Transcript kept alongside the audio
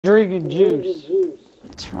Drinking juice.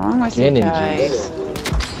 What's wrong with you guys?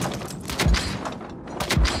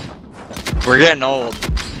 We're getting old.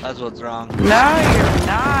 That's what's wrong. No, you're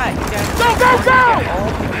not. You guys go, go, go! Get old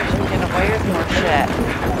because you get away with more shit.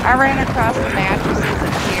 I ran across the mattresses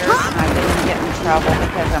and chairs and I didn't get in trouble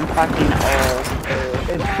because I'm fucking old.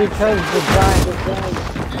 It's because the giant.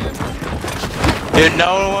 Dude,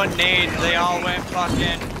 no one needs. They all went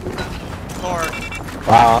fucking court.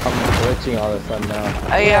 Wow, I'm glitching all of a sudden now.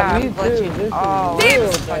 Oh yeah, I'm me glitching too. all over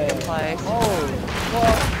the fucking place. Holy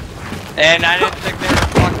fuck. And I didn't think they were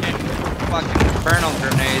fucking infernal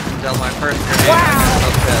grenades until my first grenade. Wow!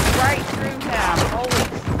 Right through him. Holy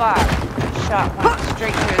fuck. Shot one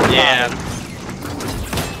straight through his yeah. body.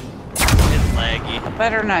 It's laggy. I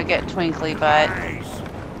better not get twinkly butt.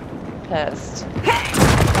 Pissed.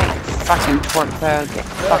 Fucking torque though. Get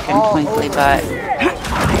fucking twinkly butt.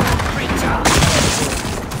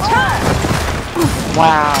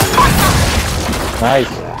 Wow. Nice.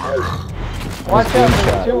 Watch out,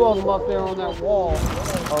 there's two of them up there on that wall.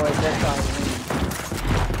 Oh, wait, that's not me.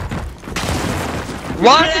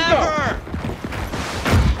 Whatever!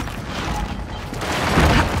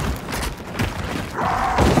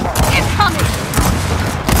 Incoming!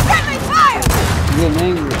 Friendly fire! Getting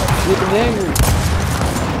angry. Getting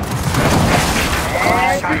angry.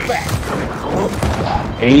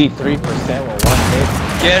 83% with one hit.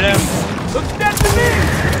 Get him! Look dead to me!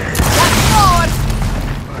 That's forward!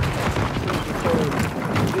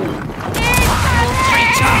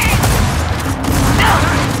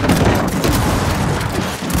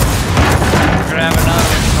 We're gonna have another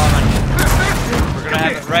one coming. We're gonna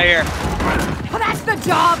have it right here. Well, that's the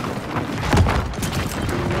job!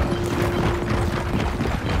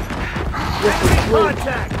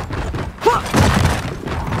 Contact!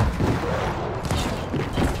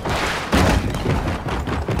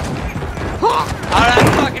 How did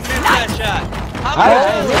I fucking miss that shot? How did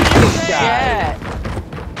Shit.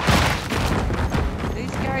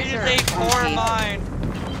 These guys he are just ate four of funky. mine?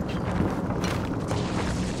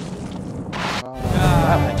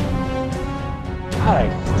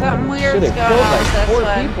 Something weird's Should've going killed on like with this 4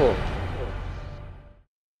 one. people.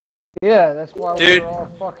 Yeah, that's why Dude, we're all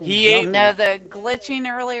fucking he ate- jumping. No, the glitching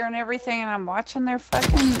earlier and everything, and I'm watching their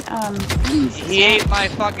fucking things. He ate my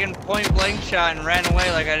fucking point blank shot and ran away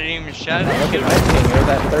like I didn't even shot Look it. at my team. It was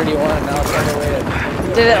at 31 and now it's on the way to...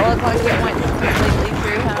 Did it look like it went completely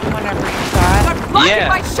through him whenever you shot? I'm blocking Yeah.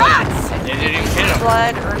 my shots! It Did didn't you hit see him.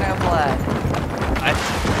 blood or no blood? I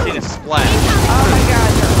seen a splash. Oh my god,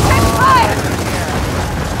 they're all fire! over here.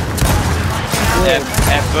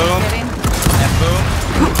 At boom. Get him? At boom.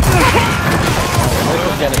 This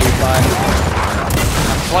is gonna be fun.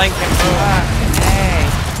 I'm flanking boom. Fucking hey.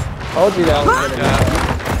 Told you that was gonna be Yeah.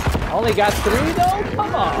 fun. Only got 3 though?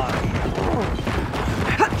 Come on.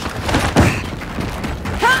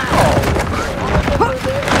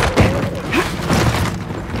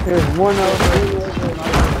 There's one over here.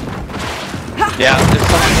 Yeah, there's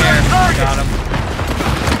someone here. Got him.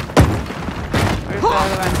 Where's the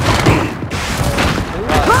other one?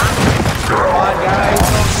 Come on, guys.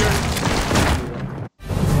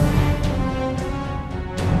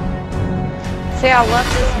 See, I love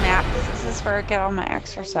this map. This is where I get all my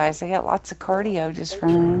exercise. I get lots of cardio just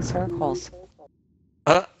running in circles.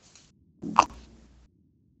 I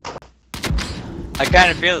kind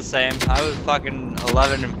of feel the same. I was fucking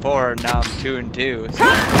 11 and 4, and now I'm 2 and 2. So.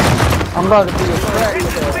 I'm about to be a threat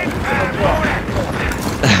with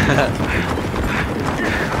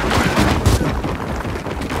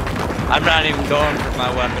I'm not even going for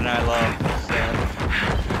my weapon I love. So.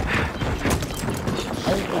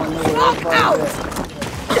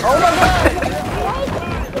 Oh my god!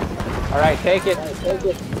 Alright, take it.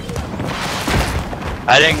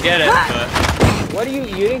 I didn't get it, but What do you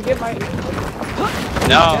didn't get my...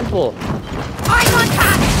 no. Simple. I'm on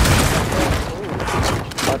top!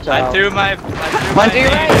 Watch I out. threw my. One to your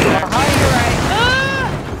right, behind your right.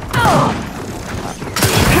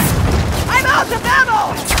 I'm out of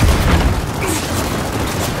ammo!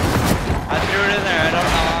 I threw it in there. I don't know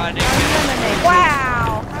how I didn't get it.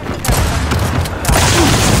 Wow!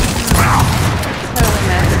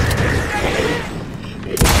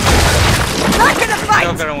 Not gonna Still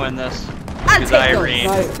fight! gonna win this. I'll Because take Irene.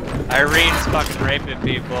 Nice. Irene's fucking raping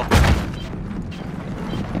people.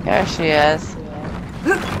 There she is.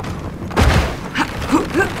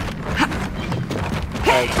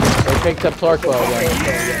 They picked up torque bow again.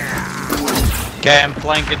 Okay, I'm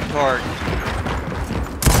flanking torque.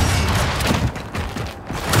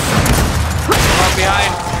 Help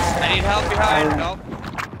behind. I need help behind. Nope.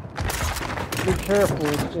 Be careful,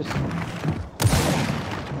 it's just...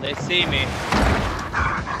 They see me.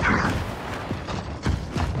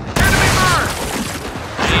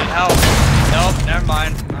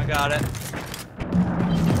 got it.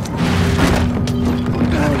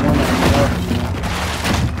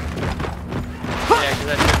 Yeah, because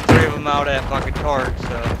I took 3 of them out at fucking torch,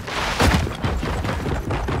 so.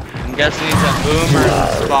 I'm guessing he's at boom or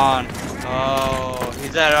the spawn. Oh,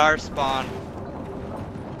 he's at our spawn.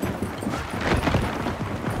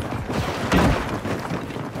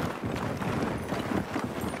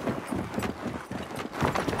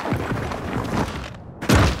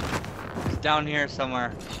 He's down here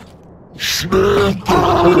somewhere. Oh,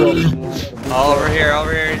 over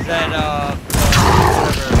here, he's at,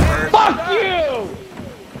 whatever. Fuck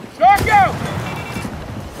you!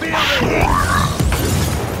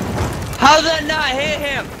 How'd that not hit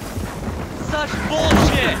him? Such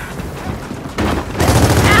bullshit!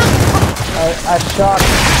 I shot him.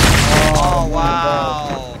 Oh,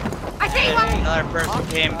 wow. I see one. Another person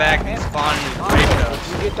came back and spawned his Rico.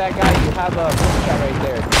 You get that guy, you have a boom shot right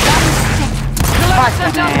there. That's a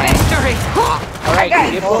victory. Alright,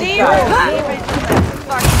 get boom Zero shot. damage to that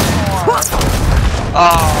fucking wall. Oh,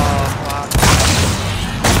 fuck.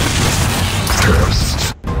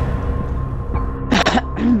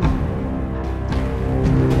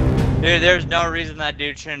 Dude, there's no reason that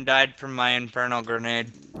dude shouldn't have died from my infernal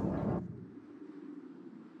grenade.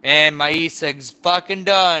 And my e-cig's fucking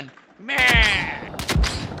done. Man.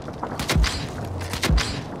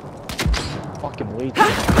 Fucking wait. Come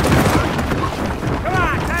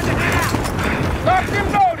on, time to head out. Locked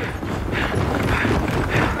and loaded.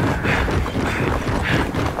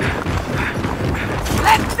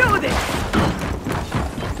 Let's do this.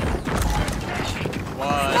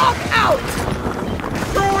 What? Knock out.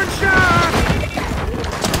 Throwing shot.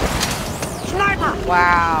 Sniper.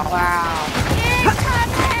 Wow.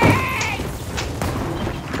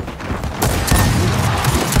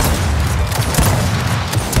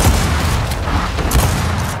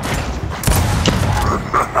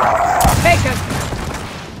 Take us.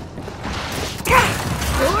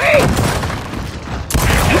 Sweet.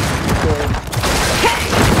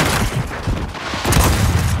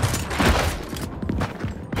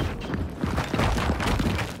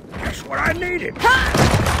 That's what I needed.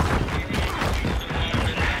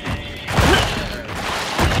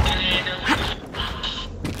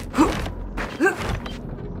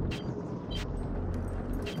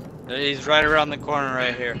 He's right around the corner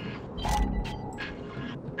right here.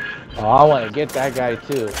 Oh, I want to get that guy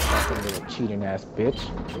too. Fucking little cheating ass bitch.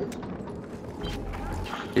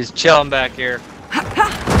 He's chilling back here.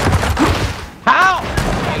 How? Oh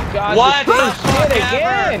my god, What the the same fuck shit ever?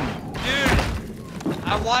 again! Dude,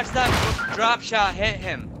 I watched that drop shot hit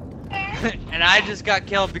him. And I just got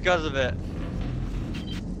killed because of it.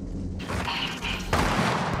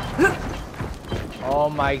 Oh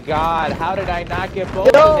my god, how did I not get both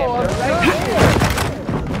of them? They're right there.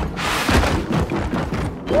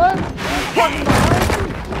 What?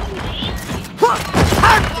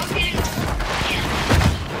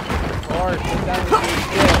 Of course, it doesn't do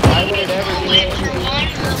shit. Why would it ever do anything?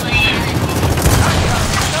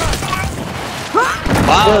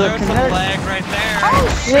 Wow, Yeah, the there's some connect- lag right there. Oh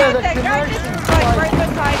shit, Yeah, the that guy just connection was like right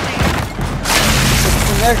beside me.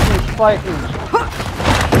 Connection spiking.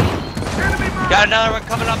 Got another one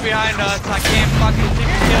coming up behind us. I can't fucking seem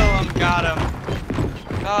to kill him. Got him.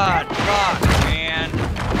 God, fuck, man.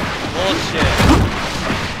 Bullshit.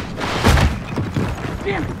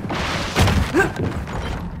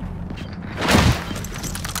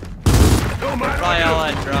 Probably all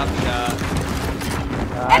that drop shot.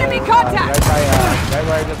 Enemy contact! Right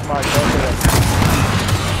where I just marked both of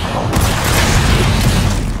them.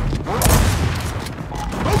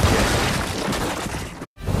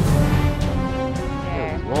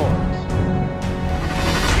 Lord.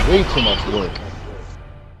 Way too much work.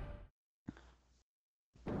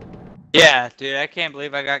 Yeah, dude, I can't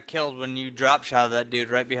believe I got killed when you drop shot that dude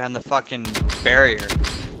right behind the fucking barrier.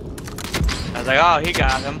 I was like, oh, he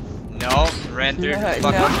got him. No, ran through the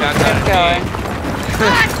fucking shotgun. Keep going.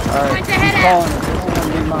 Alright, to head he's out. calling it. This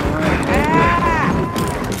is gonna be my range.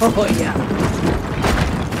 Ah! Oh yeah.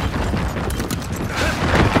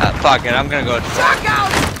 Fuck it, I'm gonna go. Shock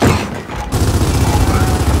out.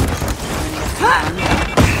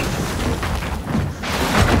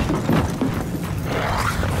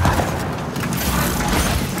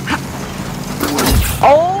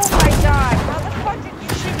 Oh my god, how the fuck did you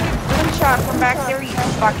shoot me boom shot from back there, you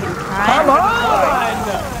fucking cunt? Come on!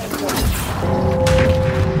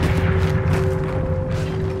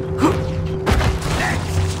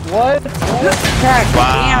 What? God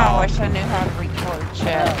damn, I wish I knew how to record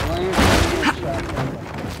shit.